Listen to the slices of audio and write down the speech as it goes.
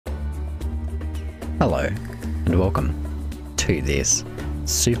Hello, and welcome to this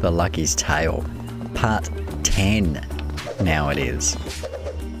Super Lucky's Tale, part 10 now it is.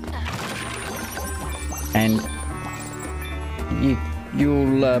 And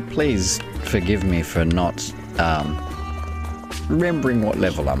you'll please forgive me for not remembering what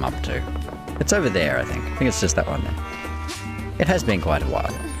level I'm up to. It's over there, I think. I think it's just that one there. It has been quite a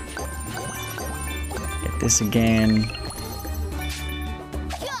while. Get this again.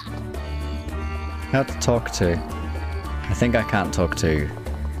 How to talk to... I think I can't talk to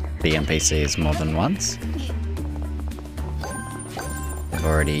the NPCs more than once. They've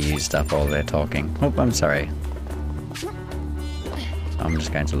already used up all their talking. Oh, I'm sorry. I'm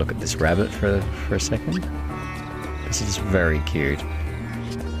just going to look at this rabbit for a second. This is very cute.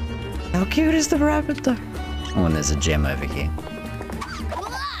 How cute is the rabbit though? Oh, and there's a gem over here.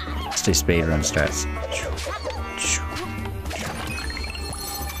 Let's do speedrun strats.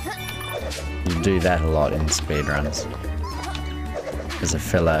 You do that a lot in speedruns. There's a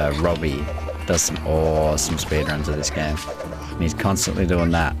fella, Robbie, does some awesome speedruns of this game. And he's constantly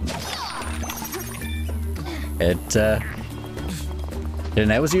doing that. It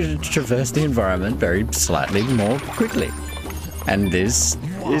enables you to traverse the environment very slightly more quickly. And this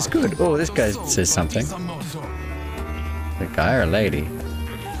is good. Oh, this guy says something. A guy or a lady?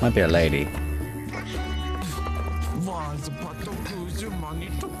 Might be a lady.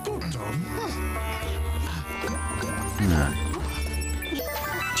 No.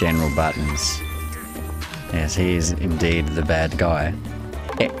 General Buttons. Yes, he is indeed the bad guy.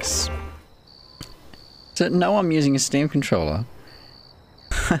 X. So, no, I'm using a Steam controller.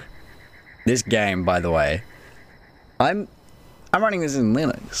 This game, by the way, I'm running this in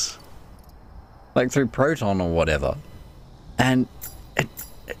Linux, like through Proton or whatever, and it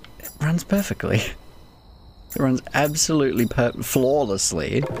runs perfectly. It runs absolutely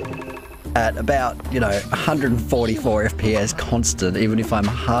flawlessly at about, 144 FPS constant, even if I'm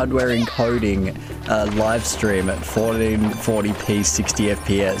hardware encoding a live stream at 1440p 60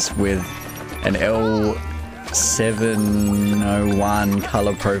 FPS with an L701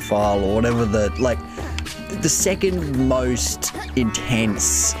 color profile or whatever the second most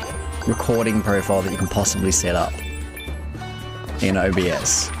intense recording profile that you can possibly set up in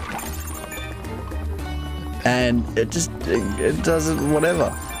OBS. And it does it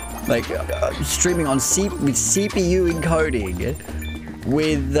whatever. Like streaming on with CPU encoding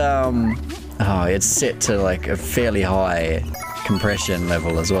with it's set to like a fairly high compression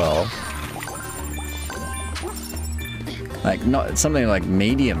level as well. Like not something like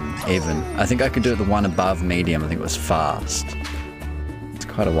medium even. I think I could do it the one above medium. I think it was fast. It's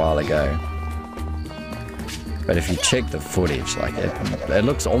quite a while ago. But if you check the footage, like it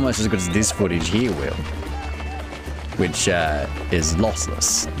looks almost as good as this footage here will. Which is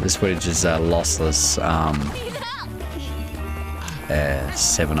lossless. This footage is lossless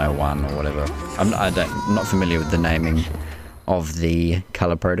 701 or whatever. I'm not familiar with the naming of the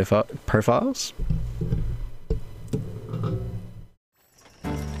color profiles.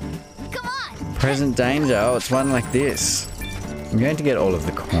 Present danger. Oh, it's one like this. I'm going to get all of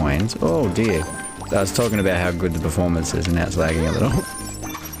the coins. Oh dear. I was talking about how good the performance is and now it's lagging a little.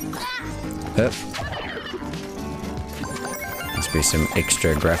 Yep. Must be some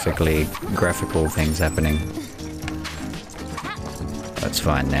extra graphical things happening. That's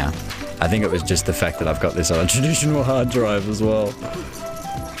fine now. I think it was just the fact that I've got this on a traditional hard drive as well.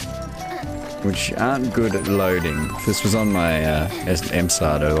 Which aren't good at loading. If this was on my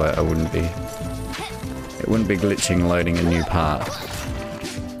MSADO, I wouldn't be... It wouldn't be glitching loading a new part.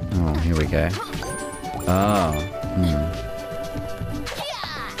 Oh, here we go. Oh,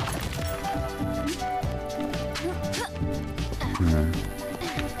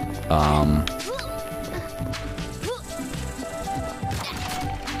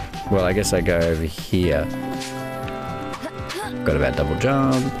 well, I guess I go over here. Got about double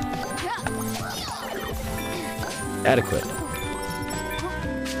jump. Adequate.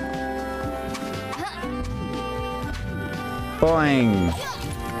 Boing!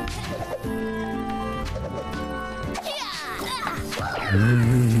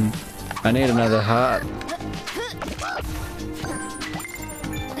 I need another heart.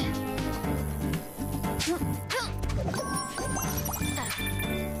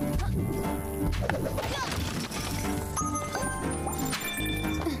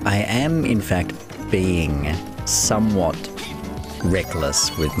 I am, in fact, being somewhat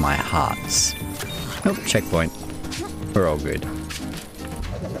reckless with my hearts. Oh, checkpoint. We're all good.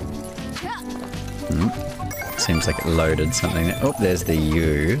 Seems like it loaded something. Oh, there's the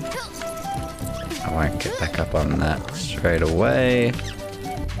U. I won't get back up on that straight away.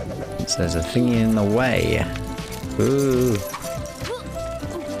 So there's a thingy in the way. Ooh.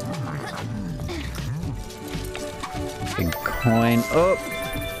 Big coin. Oh!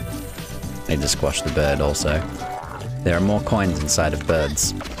 Need to squash the bird also. There are more coins inside of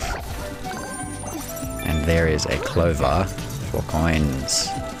birds. And there is a clover for coins.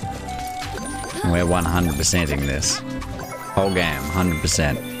 And we're 100%ing this. Whole game,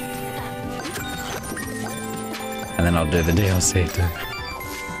 100%. And then I'll do the DLC too.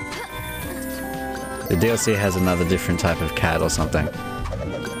 The DLC has another different type of cat or something.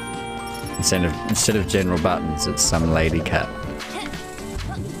 Instead of General Buttons, it's some lady cat.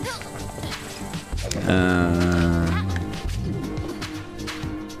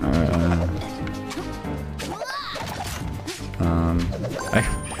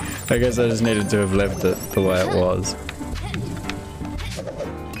 I guess I just needed to have left it the way it was.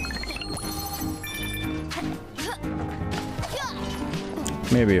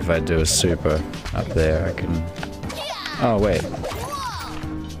 Maybe if I do a super up there, I can... Oh, wait.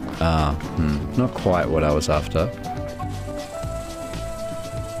 Not quite what I was after.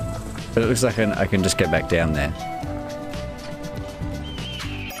 But it looks like I can just get back down there.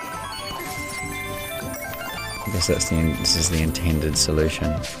 I guess that's this is the intended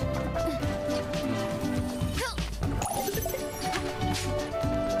solution.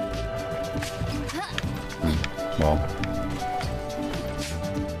 Well.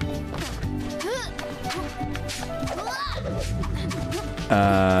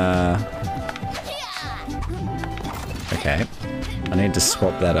 Okay. I need to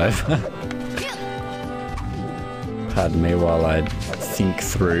swap that over. Pardon me while I think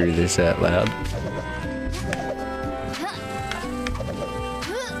through this out loud.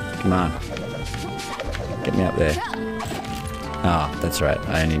 Come on. Get me up there. Ah, that's right.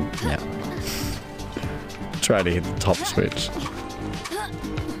 I only... yeah. Try to hit the top switch.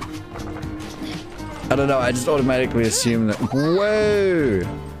 I don't know, I just automatically assume that... Whoa!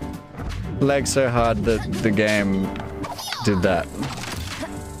 Lag so hard that the game did that.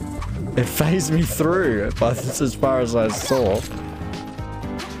 It phased me through, but that's as far as I saw.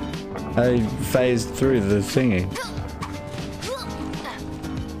 I phased through the thingy.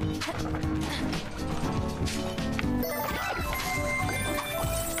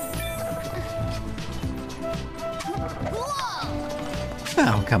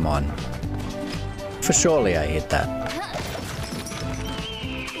 Oh, come on. For surely I hit that.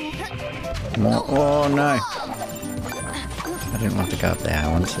 More. Oh no. I didn't want to go up there. I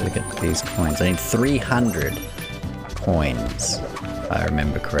wanted to get these coins. I need 300 coins, if I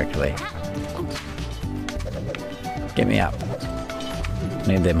remember correctly. Get me up.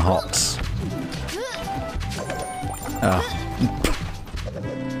 Need them hots. Oh.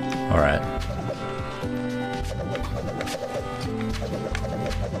 Alright.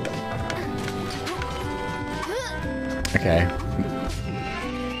 Okay.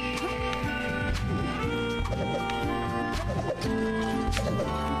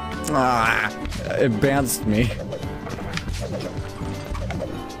 Ah, it bounced me.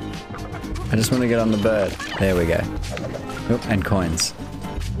 I just want to get on the bird. There we go. Oop, and coins.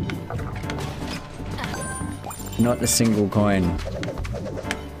 Not a single coin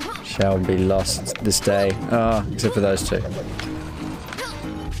shall be lost this day. Oh, except for those two.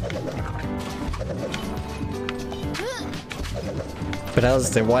 But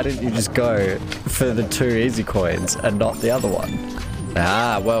Alistair, why didn't you just go for the 2 easy coins and not the other one?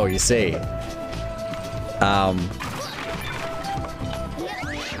 Ah, well, you see.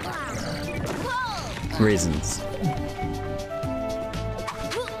 Reasons.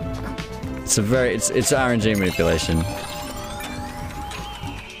 It's RNG manipulation.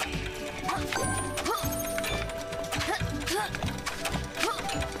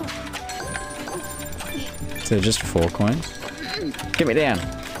 So just 4 coins? Get me down.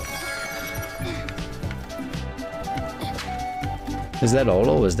 Is that all,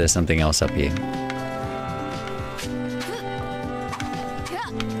 or was there something else up here?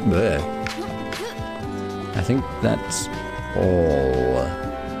 Bleh. I think that's all.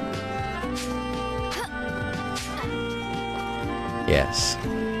 Yes.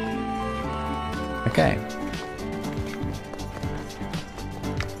 Okay.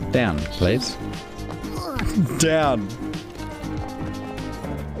 Down, please. Down.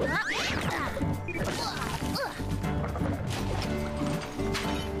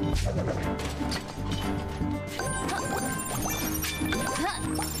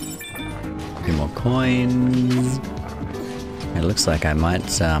 Few more coins. It looks like I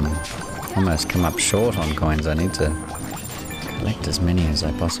might almost come up short on coins. I need to collect as many as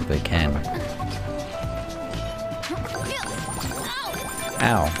I possibly can.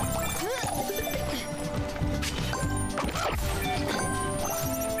 Ow.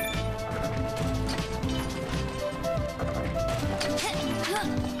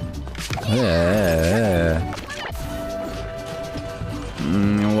 Yeah.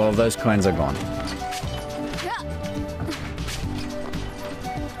 Well, those coins are gone.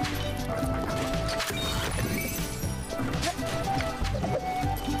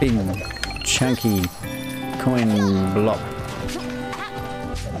 Big, chunky coin blop.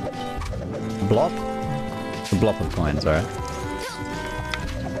 Blop? A blop of coins, alright.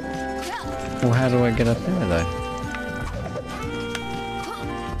 Well, how do I get up there, though?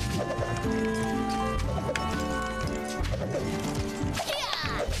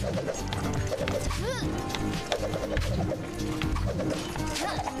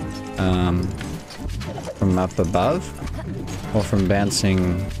 From up above? Or from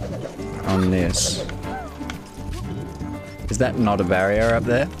bouncing on this? Is that not a barrier up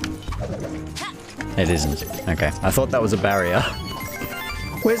there? It isn't. Okay. I thought that was a barrier.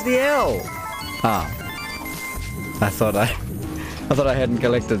 Where's the L? Ah. I thought I hadn't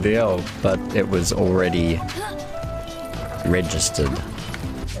collected the L, but it was already registered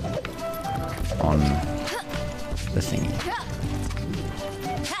on the thingy.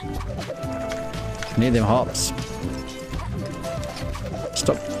 Need them hops.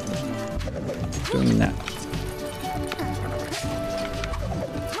 Stop doing that.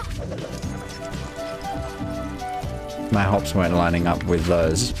 My hops weren't lining up with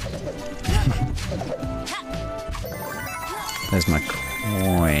those. There's my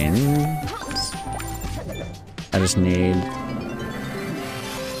coins. I just need...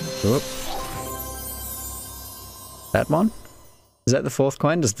 Whoop. That one? Is that the fourth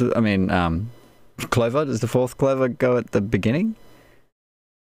coin? Does the... I mean, clover? Does the fourth clover go at the beginning?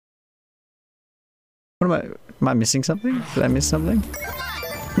 What am I missing something? Did I miss something?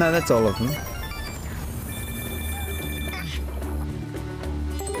 No, that's all of them.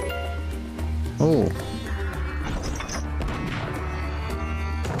 Oh.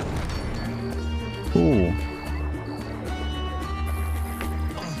 Ooh.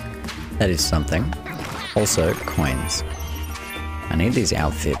 That is something. Also, coins. I need these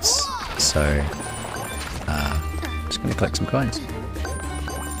outfits, so I'm just gonna collect some coins.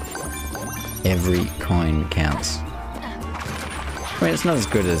 Every coin counts. I mean, it's not as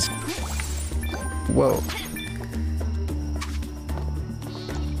good as... Whoa.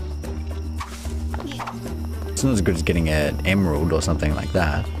 It's not as good as getting an emerald or something like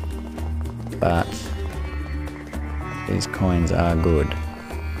that. But these coins are good.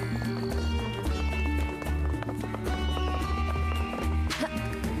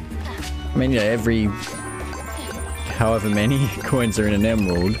 I mean, yeah, every... however many coins are in an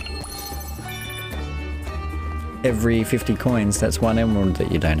emerald, every 50 coins, that's one emerald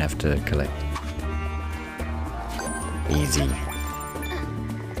that you don't have to collect. Easy.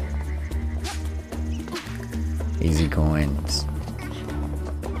 Easy coins.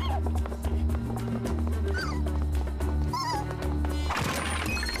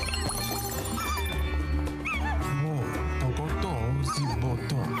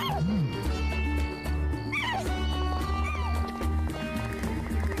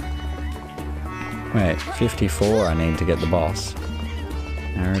 Wait, 54 I need to get the boss.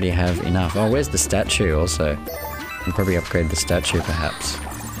 I already have enough. Oh, where's the statue also? I'll probably upgrade the statue perhaps.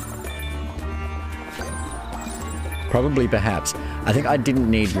 Probably perhaps. I think I didn't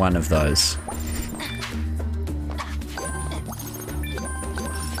need one of those.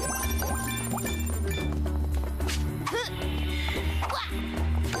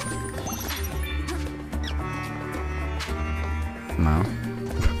 No.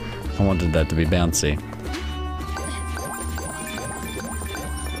 I wanted that to be bouncy.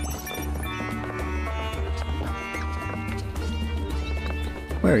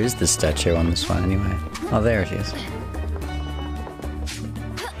 Where is the statue on this one anyway? Oh, there it is.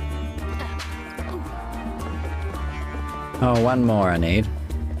 Oh, one more I need.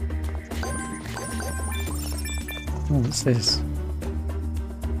 Oh, what's this?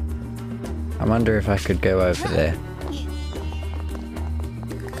 I wonder if I could go over there.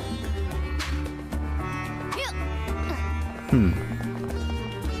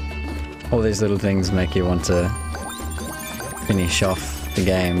 All these little things make you want to finish off the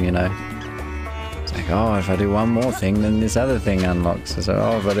game, you know. It's like, oh, if I do one more thing, then this other thing unlocks. So,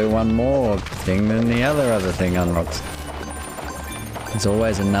 oh, if I do one more thing, then the other thing unlocks. There's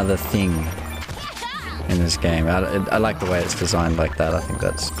always another thing in this game. I like the way it's designed like that. I think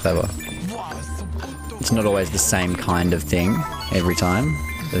that's clever. It's not always the same kind of thing every time.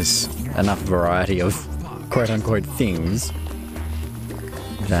 There's enough variety of quote-unquote things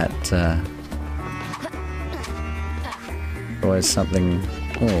that always something.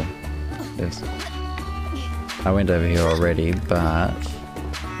 Oh, this. I went over here already, but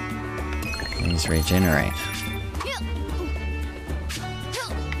these regenerate.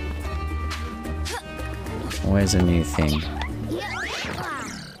 Always a new thing.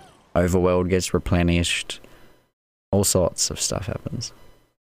 Overworld gets replenished. All sorts of stuff happens.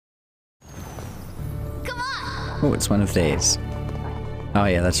 Oh, it's one of these. Oh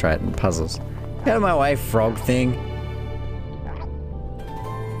yeah, that's right, puzzles. Get out of my way, frog thing.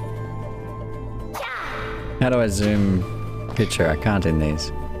 How do I zoom picture? I can't in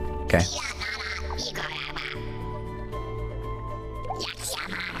these. Okay.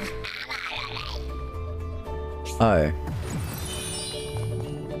 Oh.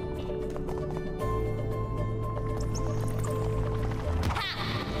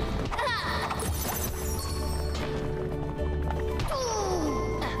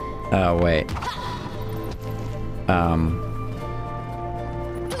 Oh, wait.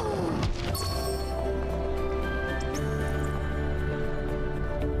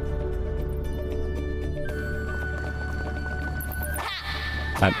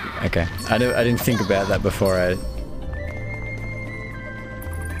 Okay. I didn't think about that before I...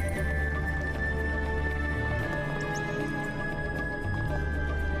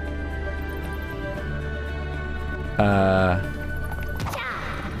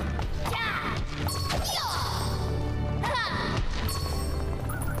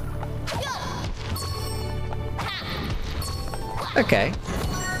 Okay.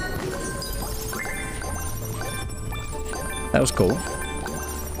 That was cool.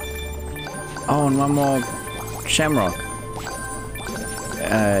 Oh, and one more shamrock.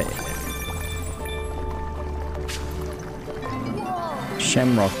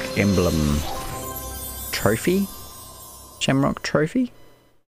 Shamrock emblem trophy? Shamrock trophy?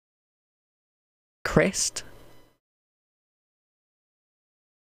 Crest?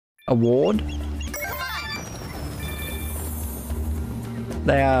 Award?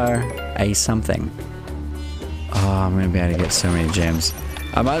 They are a something. Oh, I'm gonna be able to get so many gems.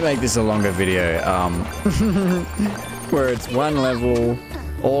 I might make this a longer video, where it's one level,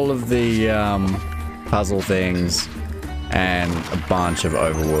 all of the puzzle things, and a bunch of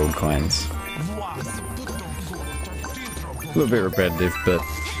overworld coins. A little bit repetitive, but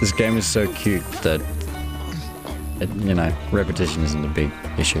this game is so cute that, you know, repetition isn't a big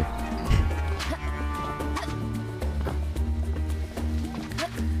issue.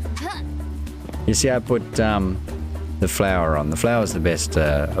 You see, I put the flower on. The flower is the best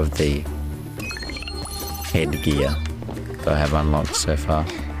of the headgear that I have unlocked so far.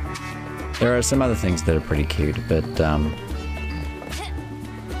 There are some other things that are pretty cute, but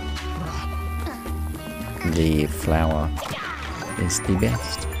the flower is the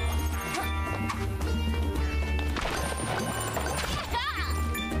best.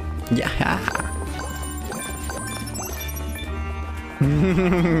 Yeah.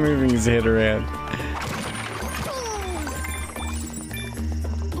 Moving his head around.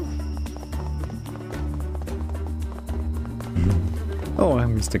 Oh, I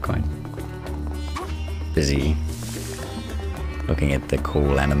missed a coin. Busy looking at the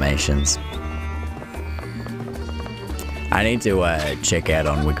cool animations. I need to check out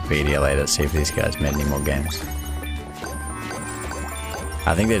on Wikipedia later, see if these guys made any more games.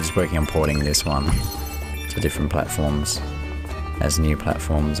 I think they're just working on porting this one to different platforms as new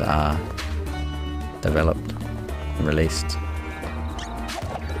platforms are developed and released.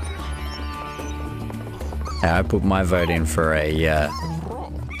 I put my vote in for a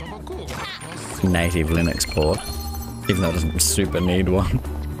native Linux port, even though it doesn't super need one.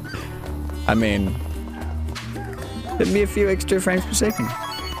 I mean, there'd be a few extra frames per second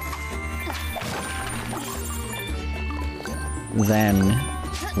than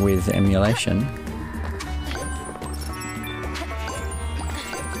with emulation.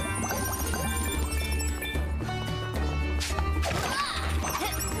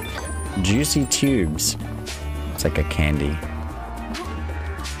 Juicy tubes. It's like a candy.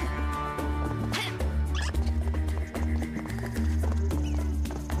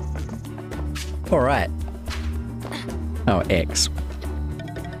 All right. Oh, X.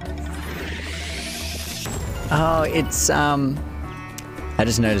 Oh, it's I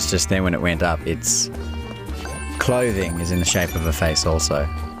just noticed just then when it went up, its clothing is in the shape of a face also.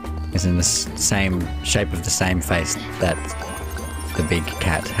 It's in the same shape of the same face that the big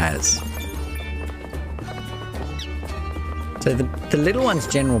cat has. So the little one's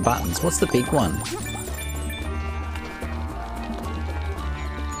general buttons. What's the big one?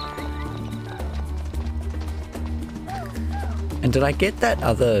 And did I get that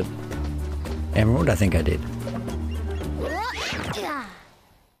other emerald? I think I did.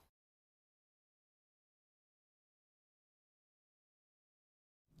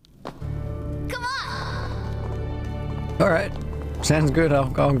 Come on. All right, sounds good. I'll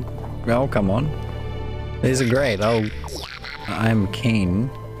come on. These are great. I'm keen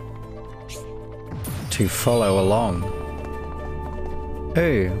to follow along.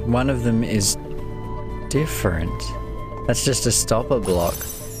 Oh, one of them is different. That's just a stopper block.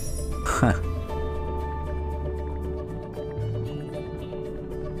 Huh.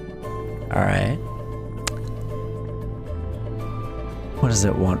 Alright. What does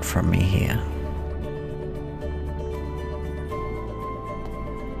it want from me here?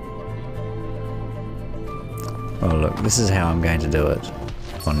 Oh look, this is how I'm going to do it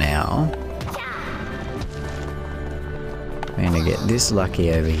for now. I'm going to get this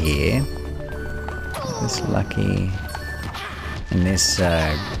lucky over here. This lucky. And this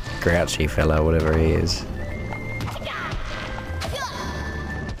grouchy fellow, whatever he is.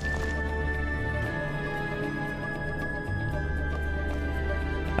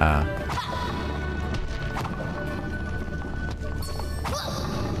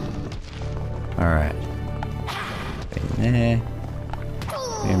 Alright. In there.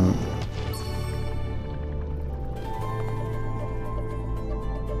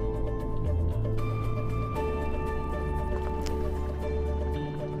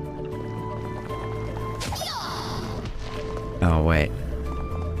 Oh wait,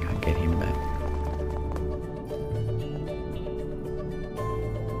 can't get him back.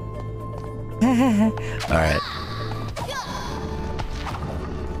 All right.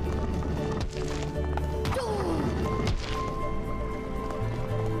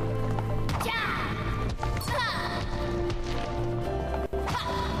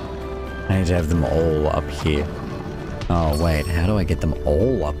 I need to have them all up here. Oh wait, how do I get them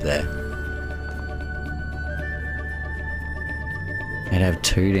all up there? I'd have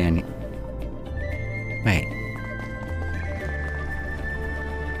two down here. Wait.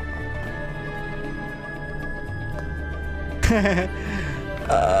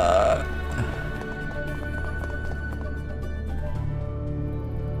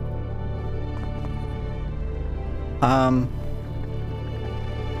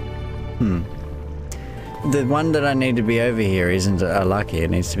 The one that I need to be over here isn't a lucky, it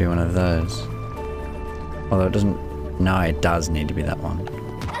needs to be one of those. Although it doesn't... No, it does need to be that one.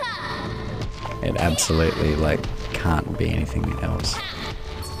 It absolutely, like, can't be anything else.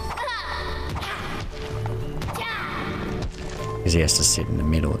 Because he has to sit in the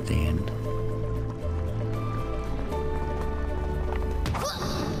middle at the end.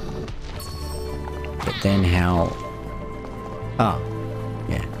 But then how... Oh,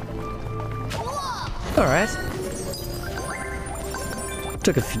 yeah. Alright.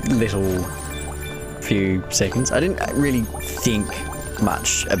 Took a few seconds. I didn't really think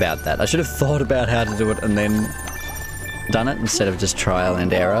much about that. I should have thought about how to do it and then done it instead of just trial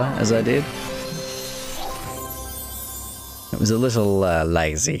and error as I did. It was a little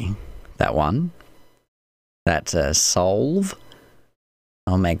lazy, that one. That solve.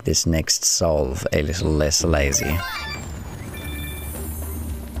 I'll make this next solve a little less lazy.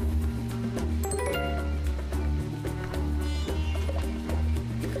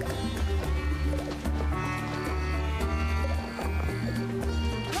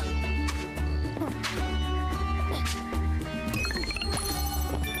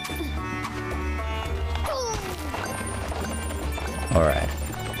 Alright.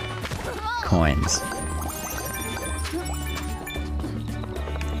 Coins.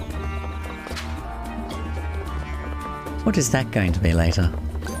 What is that going to be later?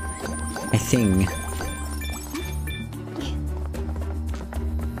 A thing.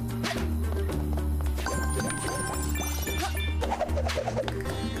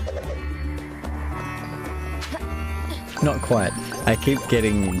 Not quite. I keep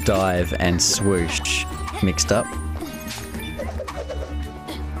getting dive and swoosh mixed up.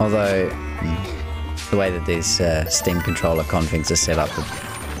 Although, the way that these Steam controller configs are set up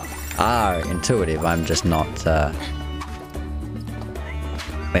are intuitive, I'm just not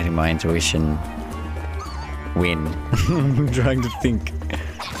letting my intuition win. I'm trying to think.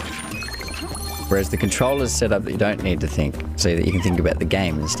 Whereas the controller's set up that you don't need to think, so that you can think about the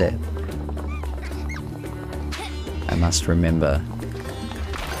game instead. I must remember.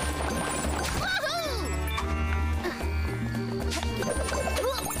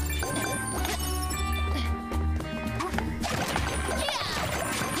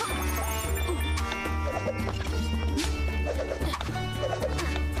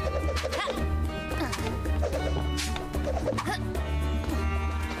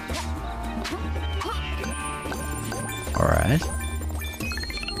 Alright.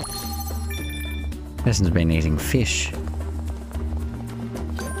 Person's been eating fish.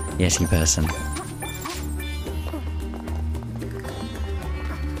 Yeti person.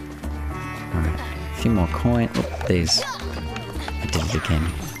 Alright. A few more coins. Oh, these. I did it again.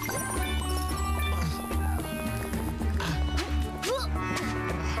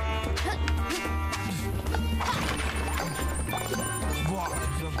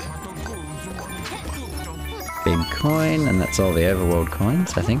 Big coin, and that's all the overworld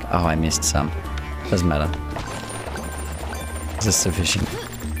coins, I think. Oh, I missed some. Doesn't matter. This is sufficient.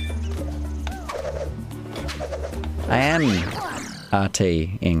 I am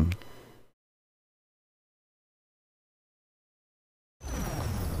RT-ing.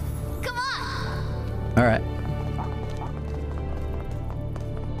 Come on! Alright.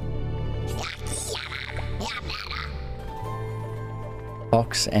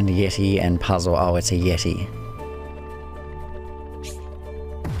 Box and Yeti and puzzle. Oh, it's a Yeti.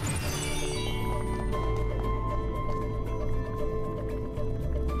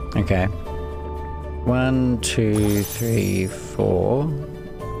 Okay. 1, 2, 3, 4.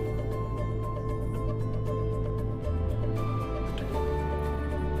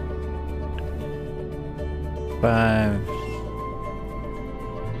 Five.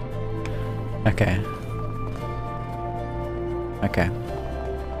 Okay. Okay.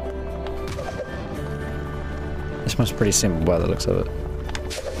 This one's pretty simple by the looks of it.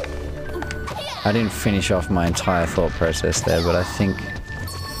 I didn't finish off my entire thought process there, but I think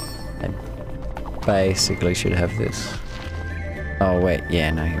I basically should have this. Oh wait,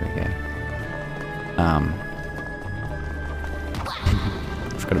 yeah, no, here we go. I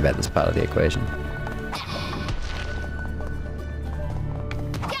forgot about this part of the equation.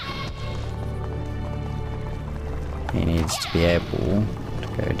 He needs to be able to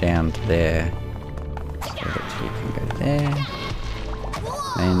go down to there, so that he can go there,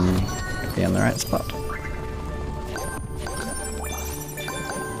 and be on the right spot.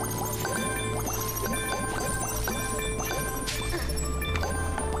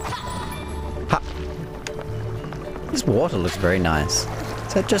 Ha! This water looks very nice.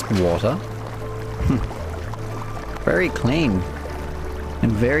 Is that just water? Very clean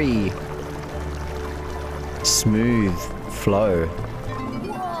and very smooth flow.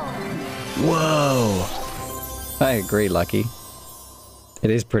 Whoa! I agree, Lucky. It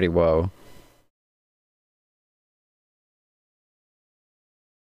is pretty whoa.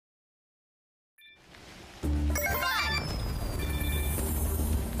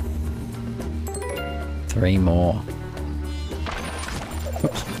 Three more.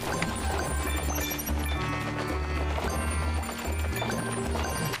 Oops.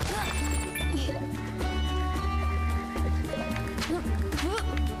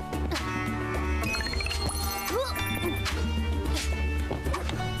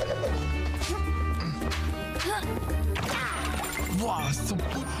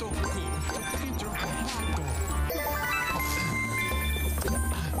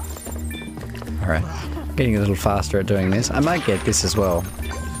 Alright, getting a little faster at doing this. I might get this as well.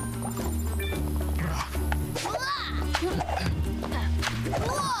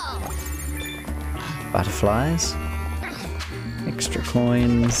 Butterflies. Extra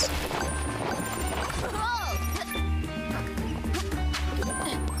coins.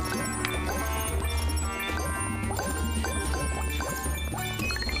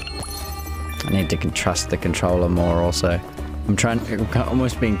 I need to trust the controller more also. I'm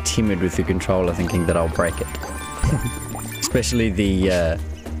almost being timid with the controller, thinking that I'll break it. Especially the,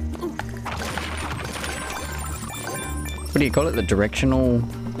 what do you call it? The directional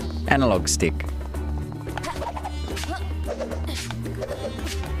analog stick.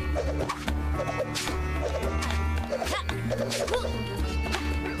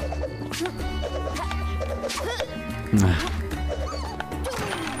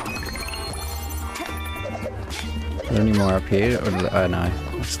 Is there any more up here? Or oh no,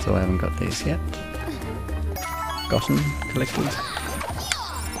 I still haven't got these yet. Gotten, collected.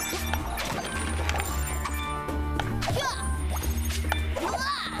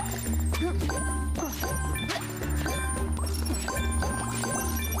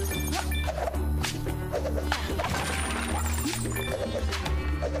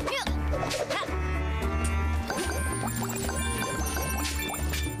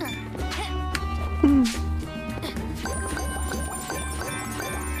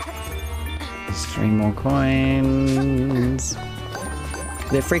 There's 3 more coins.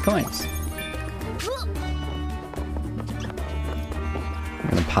 They're free coins. I'm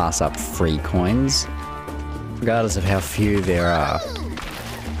gonna pass up free coins, regardless of how few there are.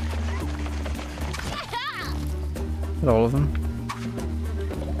 All of them.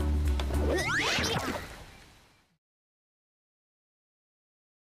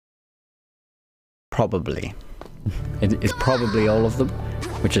 Probably. It's probably all of them,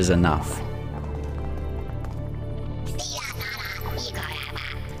 which is enough.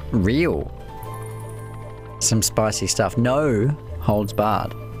 Real. Some spicy stuff. No holds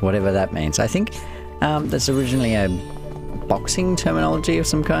barred. Whatever that means. I think that's originally a boxing terminology of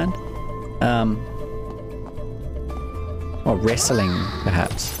some kind. Or wrestling,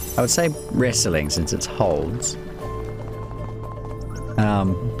 perhaps. I would say wrestling since it's holds.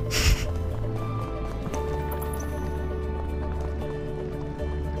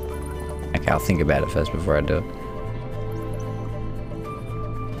 Okay, I'll think about it first before I do it.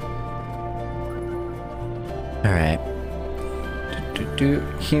 Alright.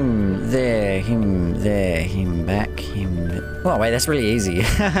 Him there, him back, him... Oh wait, that's really easy.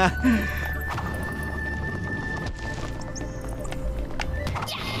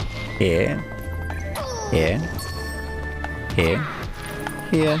 Here. Here. Here.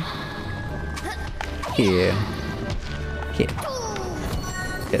 Here. Here. Here.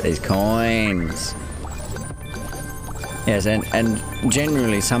 Get these coins. Yes, and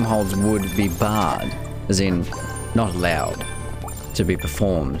generally some holds would be barred, as in not allowed to be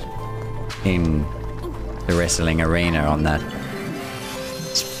performed in the wrestling arena on that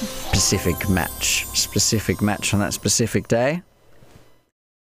specific match on that specific day.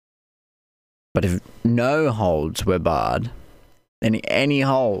 But if no holds were barred, then any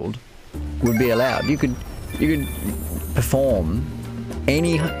hold would be allowed. You could perform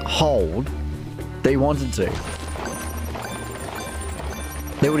any hold that you wanted to.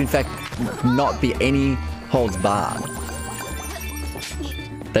 There would in fact not be any holds barred.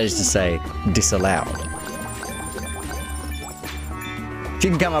 That is to say, disallowed. If you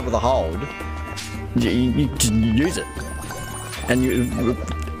can come up with a hold, you just use it, and you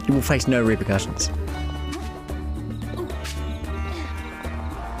will face no repercussions.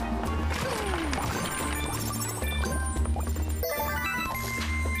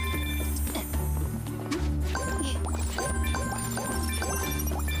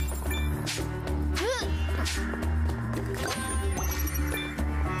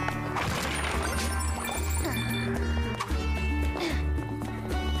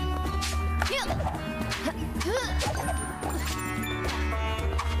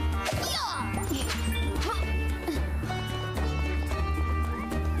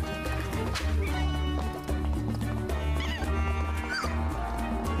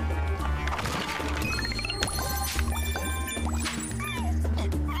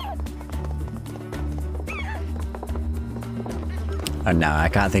 Oh, no, I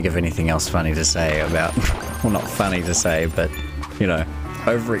can't think of anything else funny to say about, well, not funny to say, but, you know,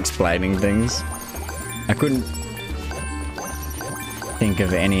 over-explaining things. I couldn't think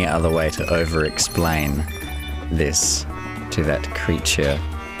of any other way to over-explain this to that creature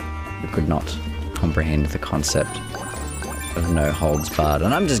who could not comprehend the concept of no holds barred.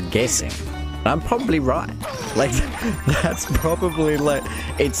 And I'm just guessing. I'm probably right. Like, that's probably like,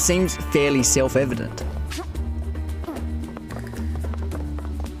 it seems fairly self-evident.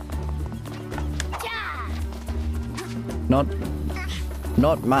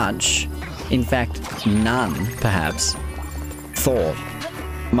 Not much, in fact, none, perhaps, thought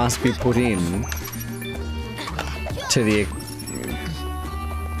must be put in to it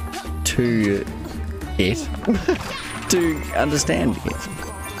to understand it.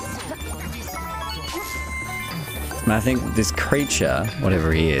 And I think this creature,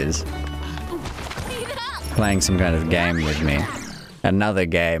 whatever he is, playing some kind of game with me, another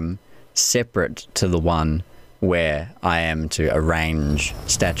game separate to the one where I am to arrange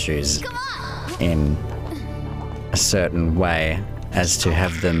statues in a certain way as to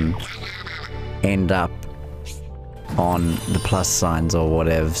have them end up on the plus signs or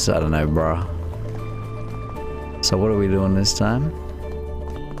whatever. So I don't know, bro. So what are we doing this time?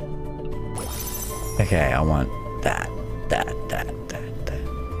 Okay, I want that.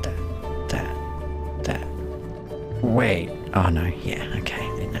 Wait. Oh no, yeah, okay.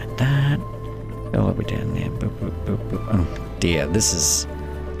 Then that. Oh, what are we down there? Boop, boop, boop, boop. Oh dear, this is...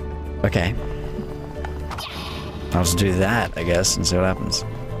 Okay. I'll just do that, I guess, and see what happens.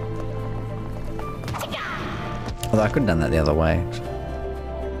 Although I could have done that the other way.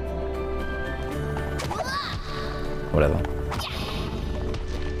 Whatever.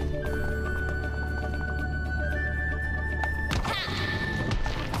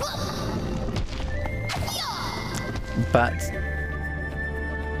 But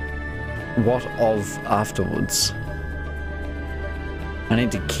what of afterwards? I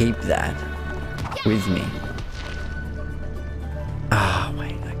need to keep that with me. Oh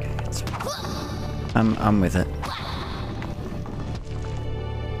wait, okay, it's I'm with it.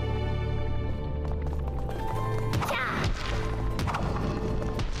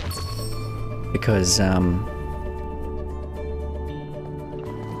 Because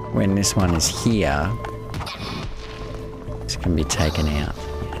when this one is here, this can be taken out.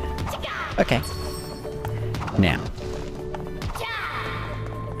 Okay. Now.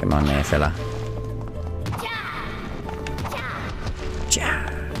 Come on there, fella. Ja.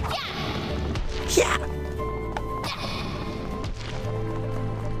 Yeah.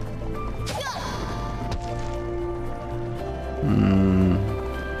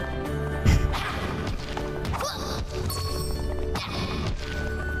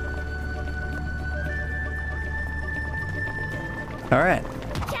 All right.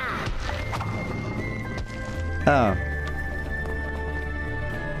 Oh.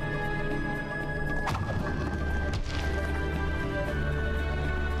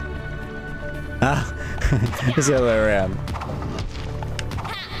 Ah, it's the other way around.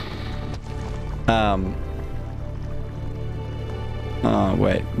 Oh,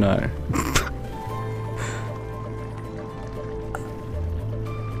 wait, no.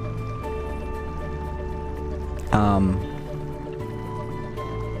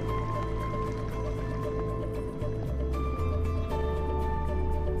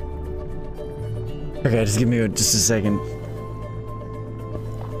 Okay, just give me just a second.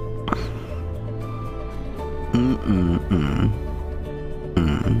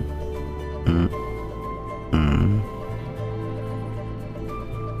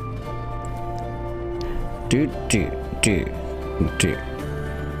 Do.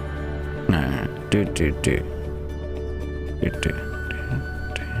 No. Do.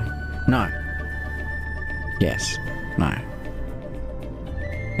 No. Yes. No.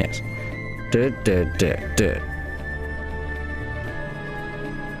 Yes. Do.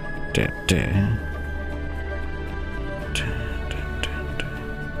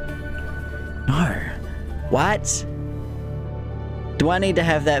 No. What? Do I need to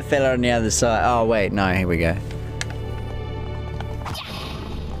have that fella on the other side? Oh, wait. No, here we go.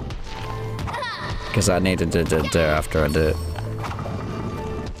 Because I need to do after I do it.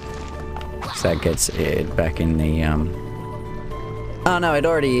 So that gets it back in the, Oh, no, it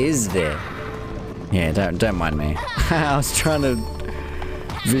already is there. Yeah, don't mind me. I was trying to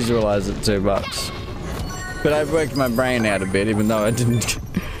visualize it too much. But I've worked my brain out a bit, even though I didn't,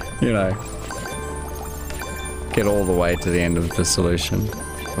 you know, get all the way to the end of the solution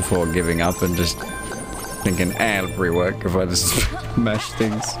before giving up and just thinking, it'll rework if I just mash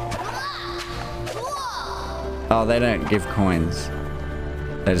things. Oh, they don't give coins.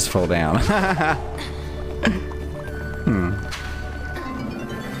 They just fall down.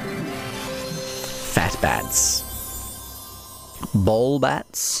 Fat bats. Bowl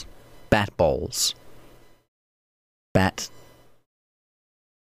bats? Bat bowls. Bat.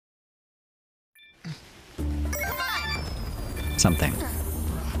 Something.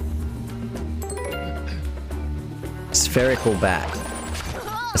 Spherical bat.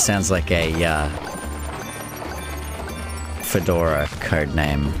 It sounds like a, Fedora code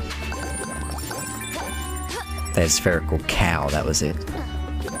name. There's spherical cow, that was it.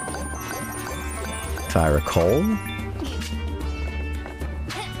 If I recall.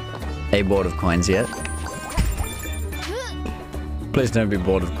 Are you bored of coins yet? Please don't be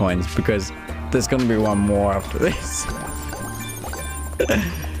bored of coins, because there's gonna be one more after this.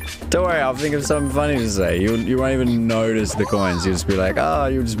 Don't worry, I'll think of something funny to say. You won't even notice the coins. You'll just be like, oh,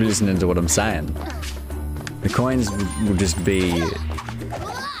 you'll just be listening to what I'm saying. The coins will just be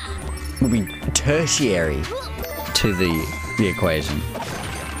tertiary to the equation.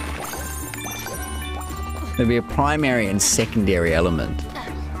 There'll be a primary and secondary element.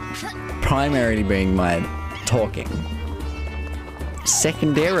 Primarily being my talking.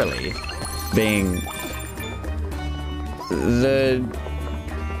 Secondarily being the...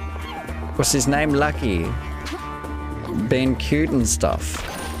 What's his name? Lucky. Being cute and stuff.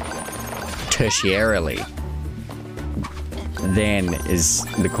 Tertiarily. Then is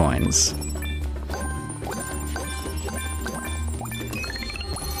the coins.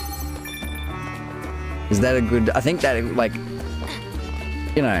 Is that a good... I think that, like,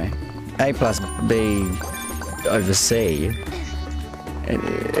 you know, A plus B over C,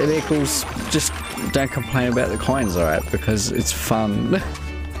 it equals... Just don't complain about the coins, alright? Because it's fun.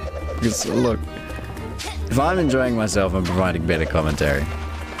 Because, look, if I'm enjoying myself, I'm providing better commentary.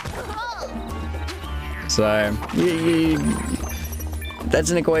 So, that's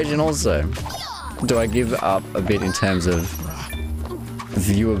an equation also. Do I give up a bit in terms of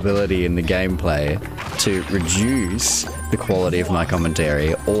viewability in the gameplay to reduce the quality of my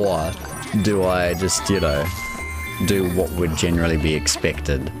commentary, or do I just, you know, do what would generally be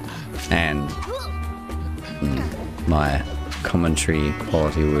expected and my commentary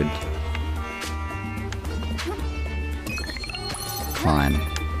quality would climb.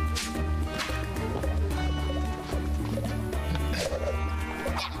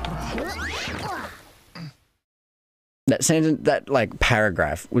 That sentence, that like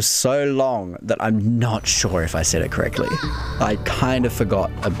paragraph was so long that I'm not sure if I said it correctly. I kind of forgot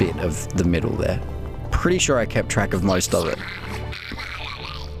a bit of the middle there. Pretty sure I kept track of most of it.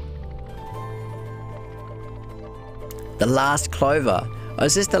 The last clover. Oh,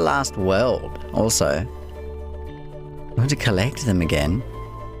 is this the last world also? I want to collect them again.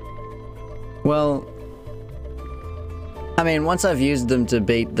 Well, I mean, once I've used them to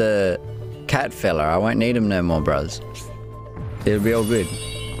beat the cat fella, I won't need them no more, bros. It'll be all good.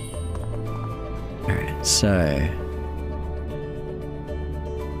 Alright, so...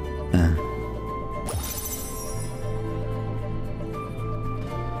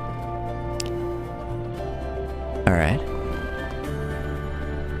 Alright.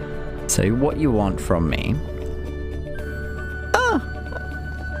 So what you want from me...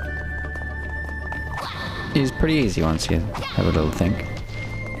 is pretty easy once you have a little think.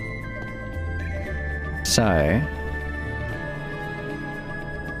 So...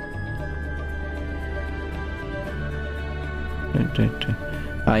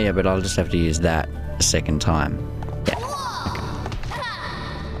 Oh yeah, but I'll just have to use that a second time. Yeah.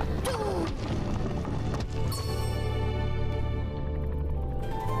 Okay.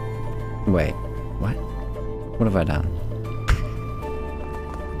 Wait, what? What have I done?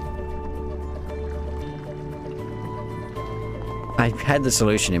 I had the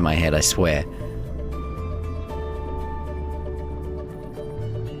solution in my head, I swear.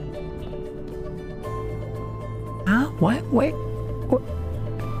 Huh? What? Wait. What?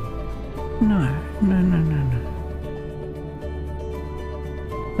 No.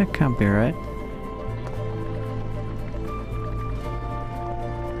 That can't be right.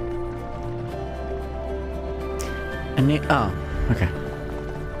 I need... Oh, okay.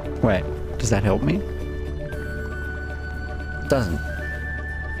 Wait, does that help me? Doesn't.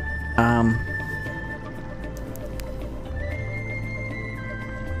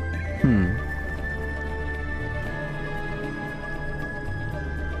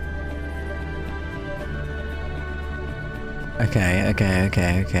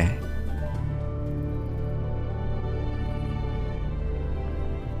 Okay.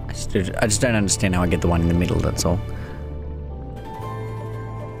 I just don't understand how I get the one in the middle, that's all.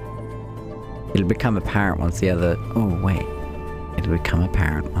 It'll become apparent once the other... Oh, wait. It'll become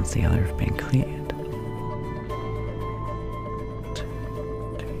apparent once the other have been cleared.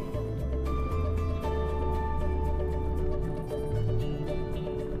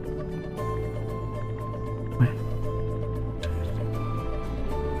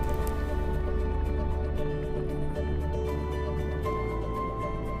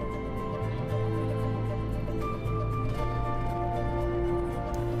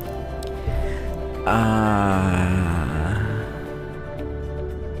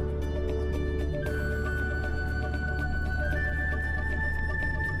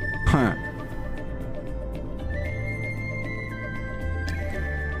 Huh.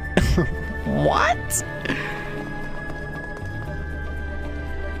 What?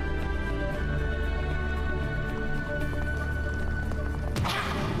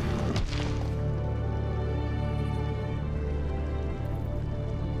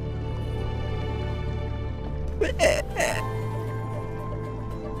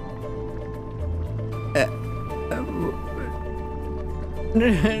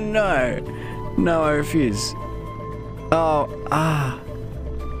 No, I refuse. Oh,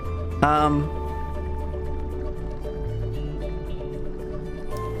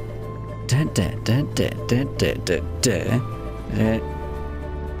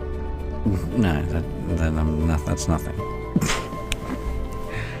 No, that's nothing.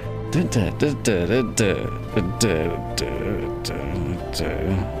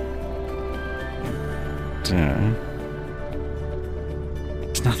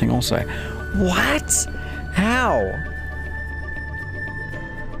 It's nothing also. What? How?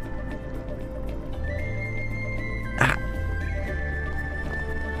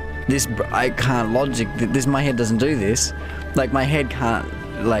 This, I can't logic, this, my head doesn't do this. Like, my head can't,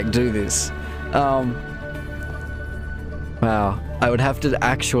 like, do this. Wow. I would have to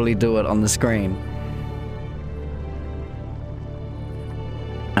actually do it on the screen.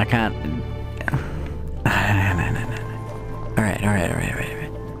 I can't. No. Alright.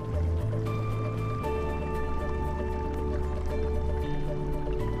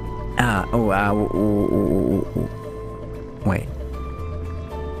 Oh, wait.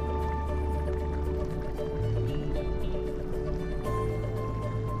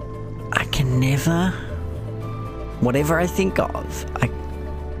 I can never... Whatever I think of, I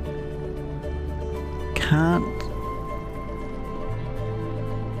can't...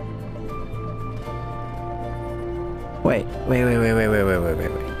 Wait.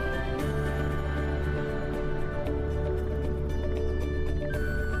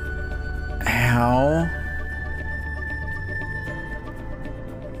 How?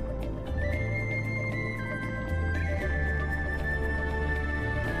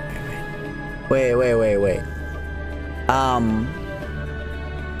 Wait.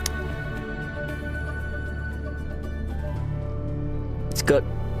 It's got...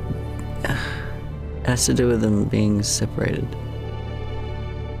 It has to do with them being separated.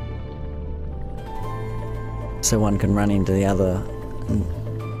 So one can run into the other and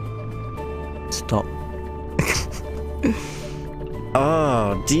stop.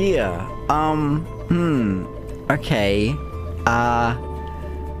 Oh dear. Okay.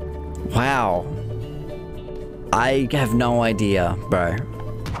 Wow. I have no idea, bro.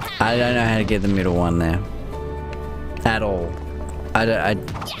 I don't know how to get the middle one there. At all. I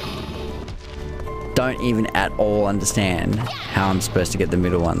don't even at all understand how I'm supposed to get the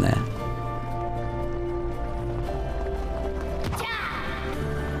middle one there.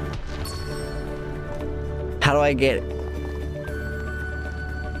 How do I get...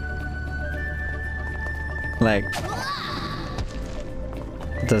 Like...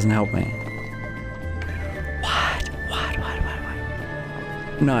 It doesn't help me. What?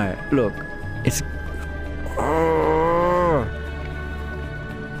 No, look. It's...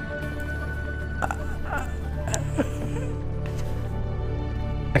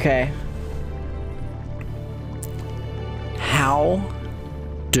 Okay. How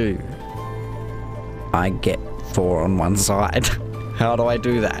do I get 4 on one side? How do I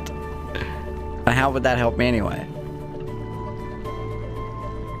do that? And how would that help me anyway?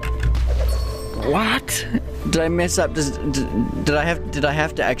 What? Did I mess up? Did I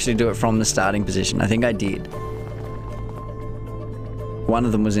have to actually do it from the starting position? I think I did. One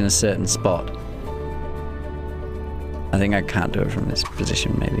of them was in a certain spot. I think I can't do it from this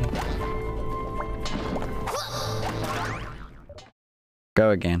position, maybe.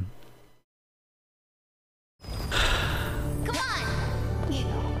 Go again. Come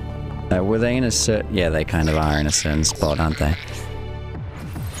on. Were they in a certain... Yeah, they kind of are in a certain spot, aren't they?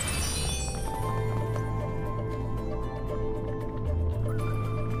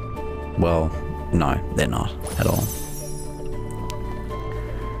 Well, no, they're not at all.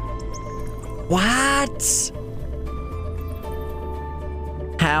 What?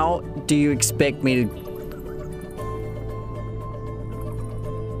 How do you expect me to...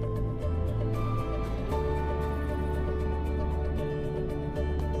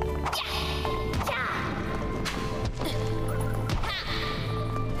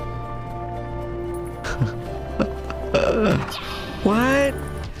 What?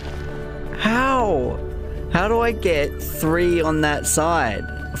 How? How do I get 3 on that side?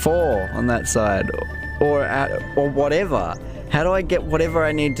 4 on that side? Or whatever? How do I get whatever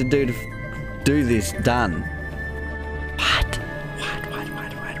I need to do this done? What?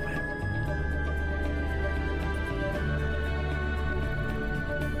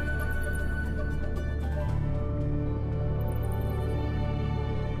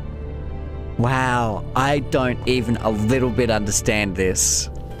 Wow, I don't even a little bit understand this.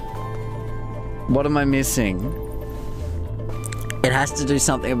 What am I missing? It has to do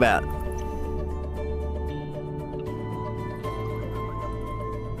something about...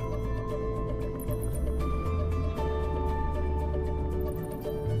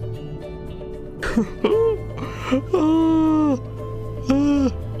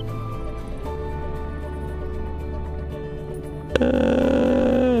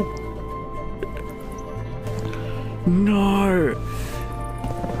 No.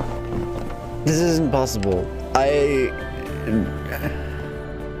 This isn't possible. I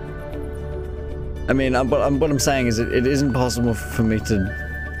mean, what I'm saying is it isn't possible for me to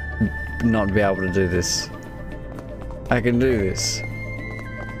not be able to do this. I can do this.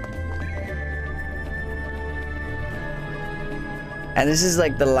 And this is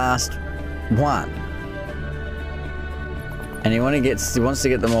like the last one. And he wants to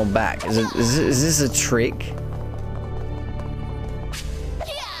get them all back. Is this a trick?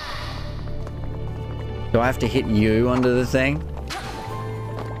 Do I have to hit you under the thing?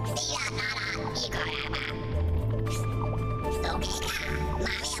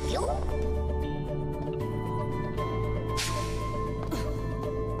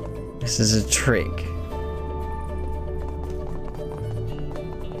 This is a trick.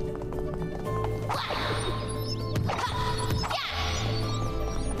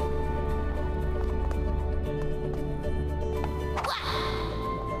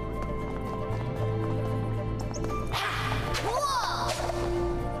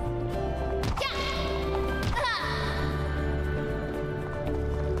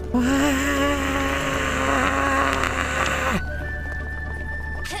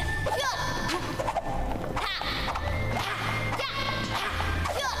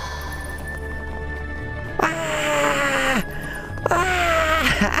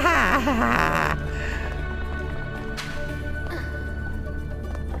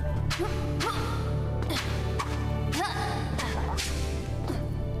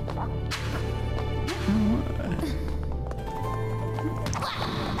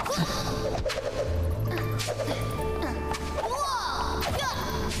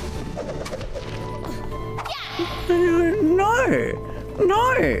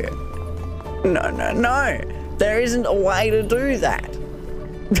 No. There isn't a way to do that.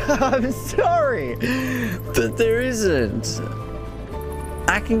 I'm sorry, but there isn't.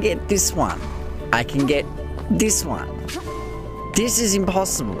 I can get this one. I can get this one. This is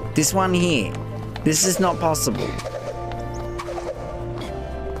impossible. This one here. This is not possible.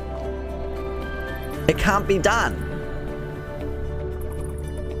 It can't be done.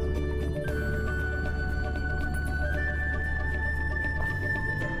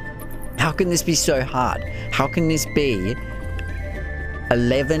 How can this be so hard? How can this be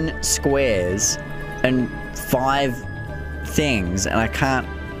 11 squares and 5 things and I can't...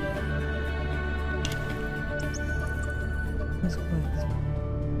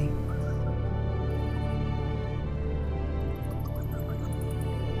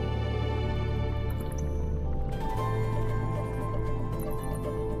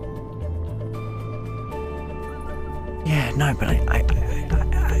 Yeah, no, but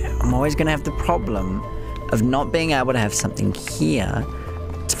I'm always going to have the problem of not being able to have something here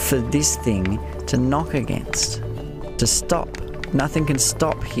for this thing to knock against, to stop. Nothing can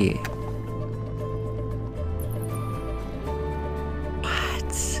stop here.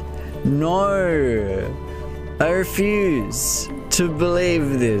 What? No! I refuse to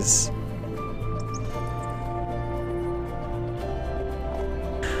believe this.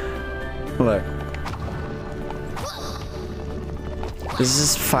 Look. This is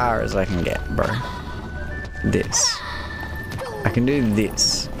as far as I can get, bro. This. I can do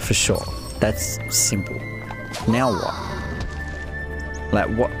this, for sure. That's simple. Now what? Like,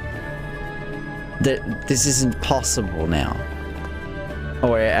 what? This isn't possible now.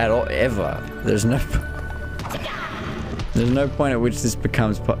 Or at all, ever. There's no point at which this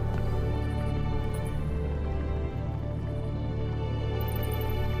becomes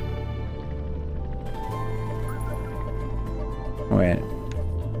Wait.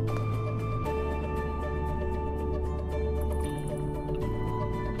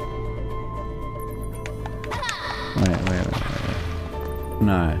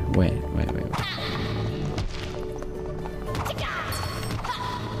 No, wait.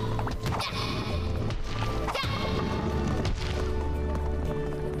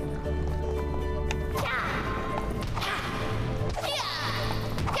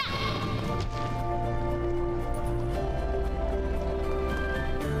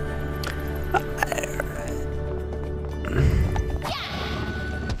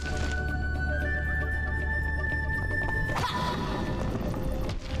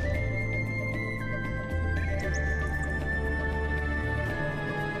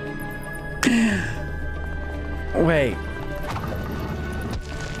 Wait.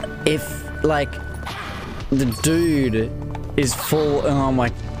 If, like, the dude is full... Oh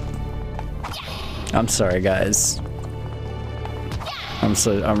my... I'm sorry, guys. I'm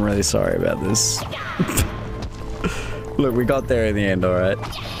really sorry about this. Look, we got there in the end, alright?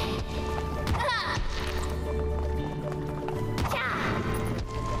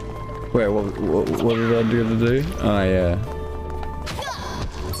 Wait, what did I do to do? Oh, yeah.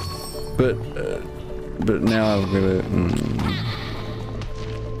 But now I've got to...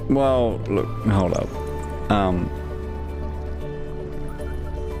 Well, look, hold up.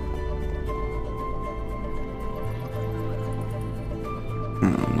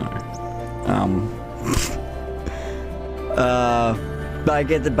 But I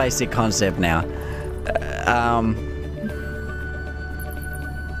get the basic concept now.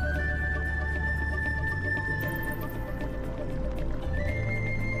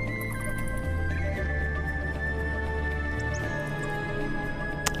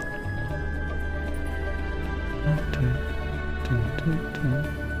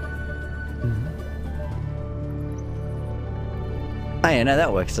 yeah, no,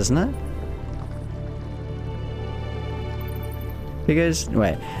 that works, doesn't it? Because,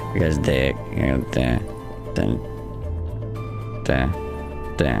 wait, because there, there, there,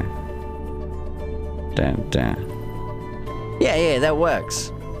 there, there, there. Yeah, that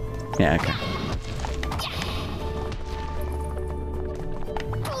works. Yeah, okay.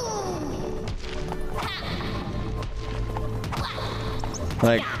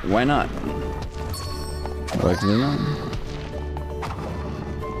 Like, why not? Works it out.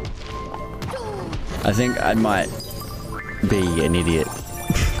 I think I might be an idiot.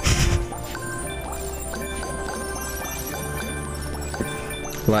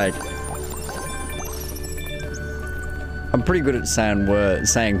 Like, I'm pretty good at saying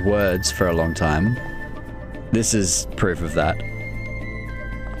words for a long time. This is proof of that.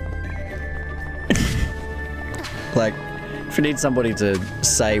 Like, if you need somebody to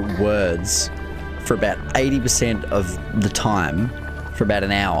say words for about 80% of the time, for about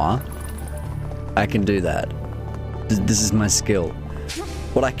an hour, I can do that. This is my skill.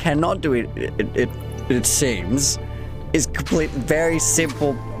 What I cannot do, it seems, is complete very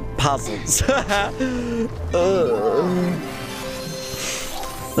simple puzzles. That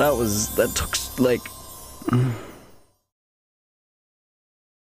took like...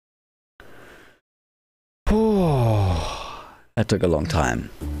 That took a long time.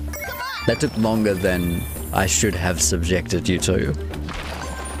 That took longer than I should have subjected you to.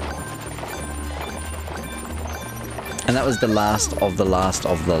 And that was the last of the last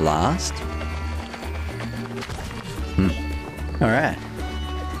of the last. Alright.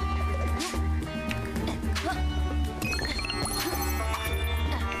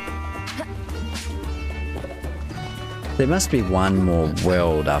 There must be one more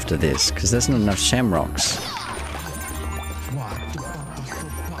world after this, because there's not enough shamrocks.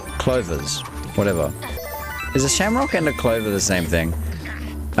 Clovers. Whatever. Is a shamrock and a clover the same thing?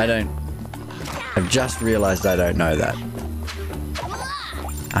 I've just realized I don't know that.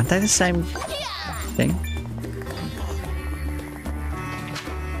 Aren't they the same thing?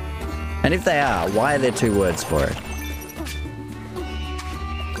 And if they are, why are there two words for it?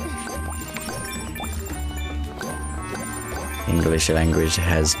 English language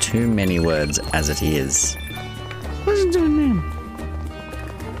has too many words as it is. What's it doing then?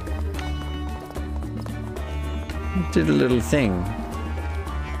 It did a little thing.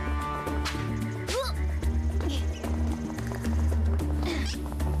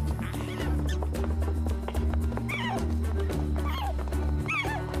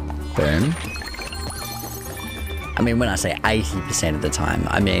 Boom. I mean, when I say 80% of the time,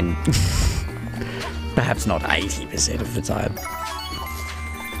 I mean perhaps not 80% of the time.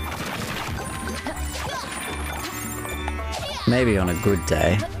 Maybe on a good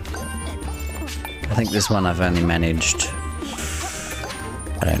day. I think this one I've only managed,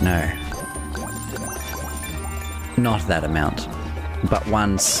 I don't know, not that amount, but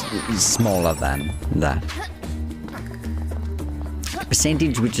one smaller than that. A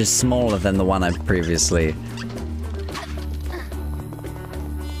percentage which is smaller than the one I've previously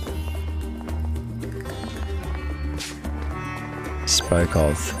spoke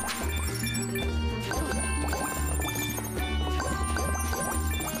of.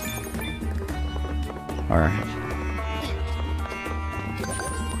 Alright.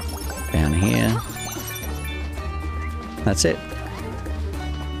 Down here. That's it.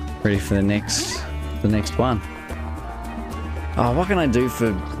 Ready for the next one. Oh, what can I do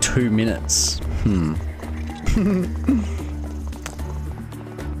for 2 minutes?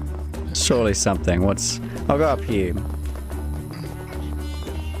 Surely something. I'll go up here.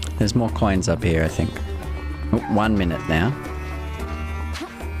 There's more coins up here, I think. Oh, 1 minute now.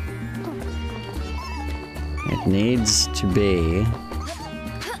 It needs to be...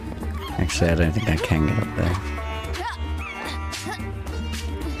 Actually, I don't think I can get up there.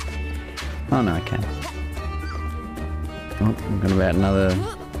 Oh no, I can. Oh, I've got about another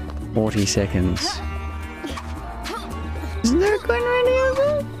 40 seconds. Isn't there a coin right here?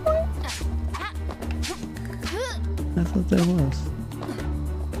 I thought there was.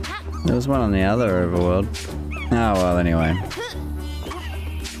 There was one on the other overworld. Oh well, anyway.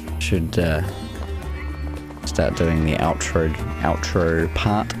 Should start doing the outro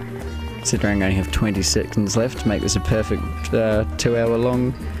part. Considering I only have 20 seconds left to make this a perfect 1 hour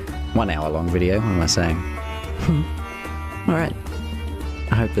long video. What am I saying? Alright.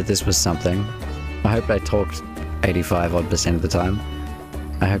 I hope that this was something. I hope I talked 85% of the time.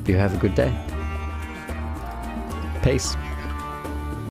 I hope you have a good day. Peace.